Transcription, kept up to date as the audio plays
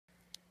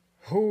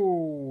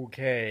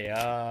Okay,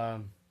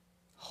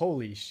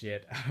 holy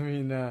shit.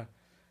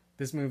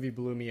 This movie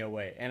blew me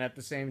away, and at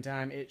the same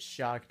time, it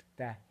shocked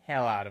the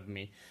hell out of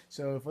me.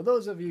 So, for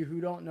those of you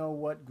who don't know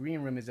what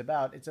Green Room is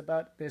about, it's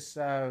about this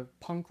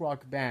punk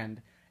rock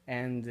band,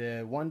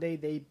 and one day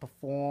they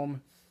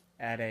perform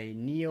at a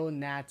neo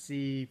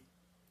Nazi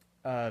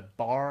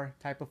bar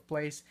type of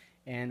place,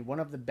 and one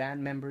of the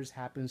band members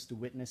happens to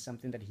witness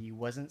something that he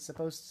wasn't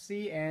supposed to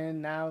see,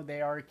 and now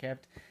they are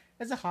kept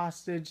as a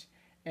hostage,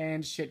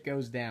 and shit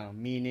goes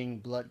down, meaning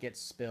blood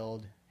gets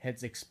spilled,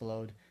 heads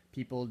explode,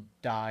 people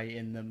die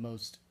in the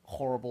most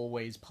horrible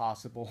ways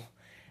possible,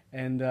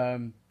 and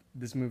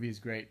this movie is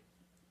great.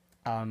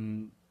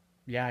 Um,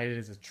 yeah, it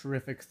is a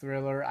terrific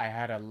thriller. I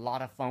had a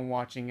lot of fun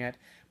watching it,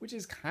 which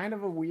is kind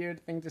of a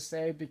weird thing to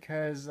say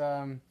because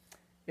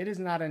it is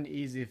not an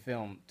easy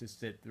film to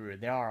sit through.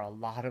 There are a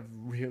lot of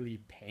really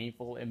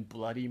painful and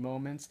bloody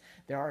moments.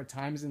 There are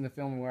times in the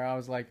film where I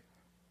was like,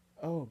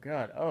 "Oh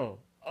God, oh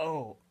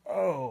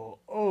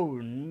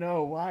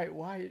no,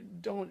 why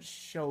don't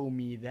show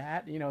me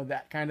that?"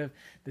 That kind of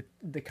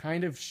the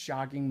kind of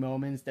shocking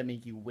moments that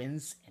make you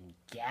wince and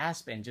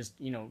gasp and just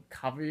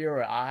cover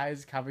your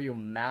eyes, cover your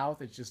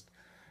mouth. It's just,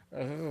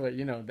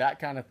 that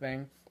kind of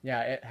thing.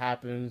 Yeah, it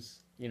happens.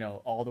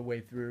 All the way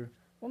through.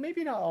 Well,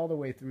 maybe not all the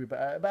way through,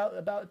 but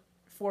about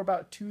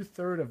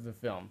 2/3 of the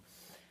film,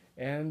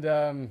 and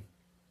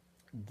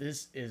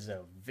this is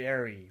a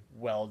very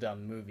well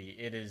done movie.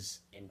 It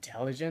is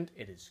intelligent,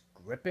 it is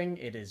gripping,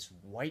 it is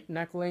white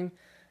knuckling,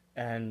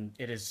 and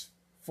it is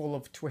full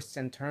of twists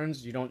and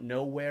turns. You don't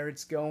know where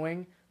it's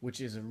going,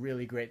 which is a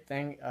really great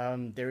thing.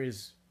 There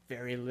is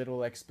very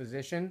little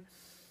exposition,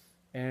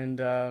 and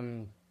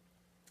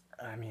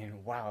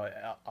wow,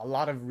 a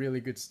lot of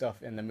really good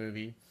stuff in the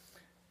movie.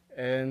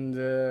 And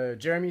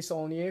Jeremy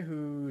Saulnier,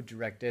 who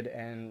directed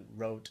and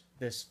wrote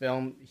this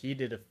film, he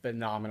did a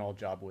phenomenal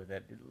job with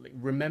it.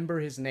 Remember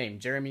his name,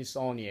 Jeremy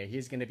Saulnier.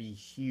 He's going to be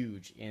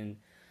huge in,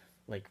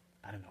 like,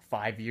 I don't know,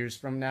 5 years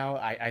from now.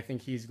 I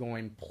think he's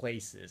going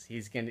places.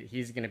 He's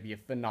gonna be a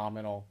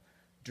phenomenal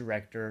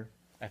director.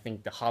 I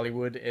think the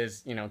Hollywood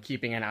is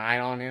keeping an eye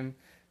on him.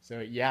 So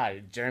yeah,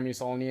 Jeremy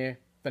Saulnier,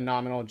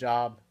 phenomenal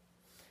job.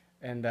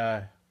 And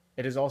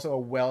it is also a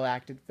well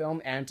acted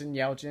film. Anton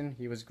Yelchin,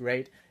 he was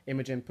great.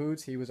 Imogen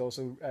Poots, he was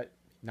also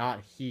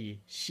not he,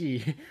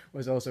 she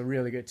was also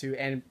really good too.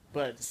 And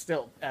but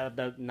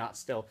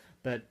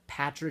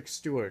Patrick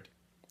Stewart,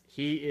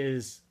 he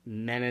is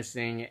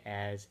menacing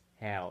as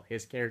hell.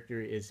 His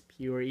character is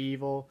pure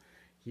evil.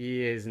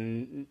 He is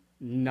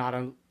not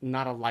a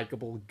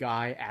likable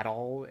guy at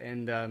all.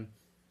 And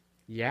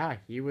yeah,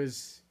 he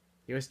was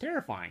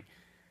terrifying.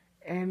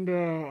 And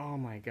oh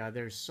my god,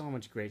 there's so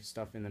much great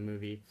stuff in the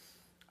movie.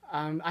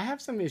 I have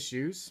some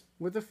issues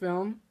with the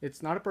film.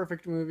 It's not a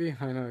perfect movie.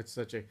 I know it's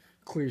such a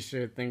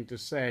cliche thing to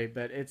say,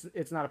 but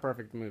it's not a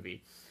perfect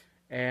movie.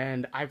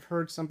 And I've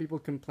heard some people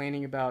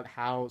complaining about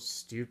how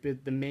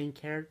stupid the main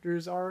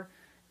characters are,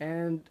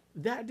 and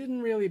that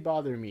didn't really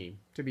bother me,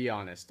 to be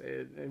honest.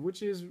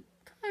 Which is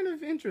kind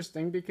of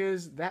interesting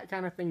because that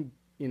kind of thing,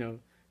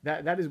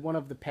 that is one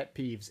of the pet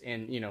peeves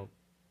in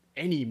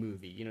any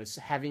movie.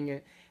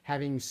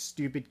 Having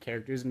stupid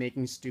characters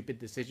making stupid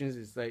decisions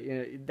is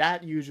like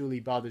that usually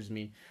bothers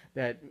me.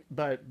 But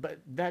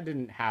that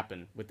didn't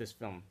happen with this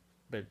film.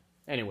 But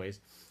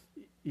anyways,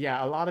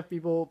 yeah, a lot of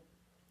people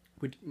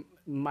would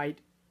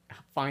might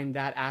find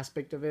that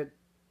aspect of it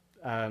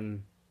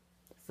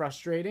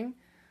frustrating.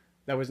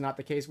 That was not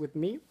the case with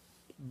me,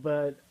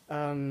 but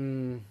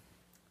yeah,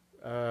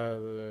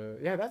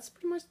 that's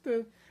pretty much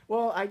the.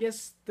 Well, I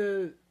guess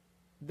there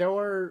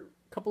were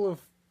a couple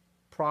of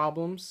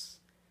problems,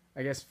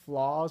 I guess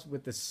flaws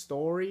with the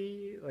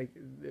story, like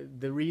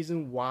the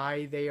reason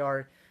why they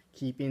are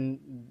keeping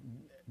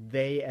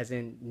they as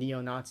in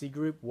neo-Nazi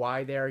group,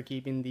 why they are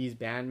keeping these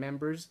band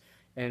members,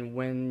 and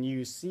when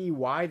you see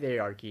why they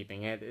are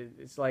keeping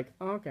it's like,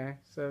 oh, okay,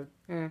 so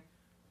it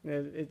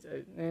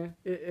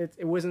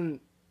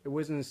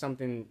wasn't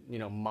something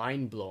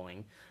mind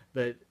blowing,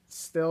 but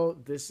still,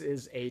 this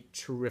is a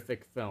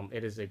terrific film.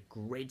 It is a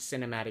great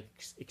cinematic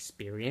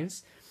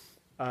experience.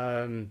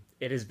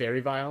 It is very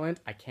violent.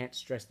 I can't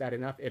stress that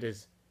enough. It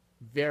is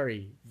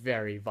very,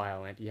 very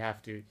violent. You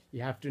have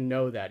to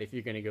know that if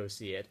you're gonna go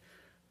see it.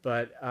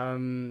 But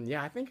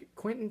yeah, I think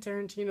Quentin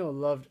Tarantino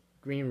loved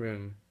Green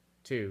Room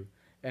too.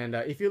 And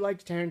if you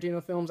like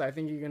Tarantino films, I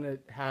think you're gonna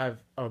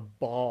have a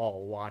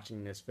ball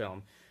watching this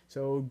film.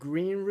 So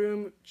Green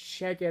Room,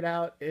 check it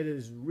out. It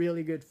is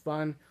really good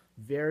fun,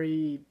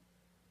 very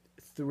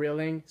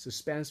thrilling,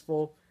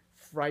 suspenseful,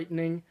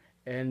 frightening,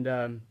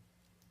 and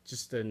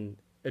just an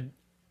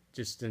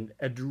just an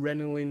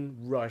adrenaline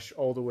rush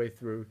all the way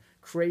through.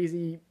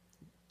 Crazy,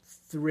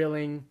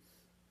 thrilling,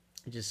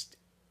 just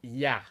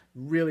yeah,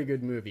 really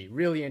good movie,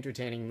 really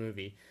entertaining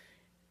movie.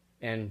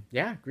 And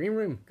yeah, Green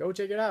Room, go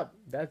check it out.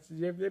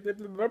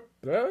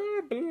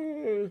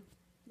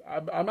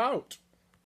 I'm out.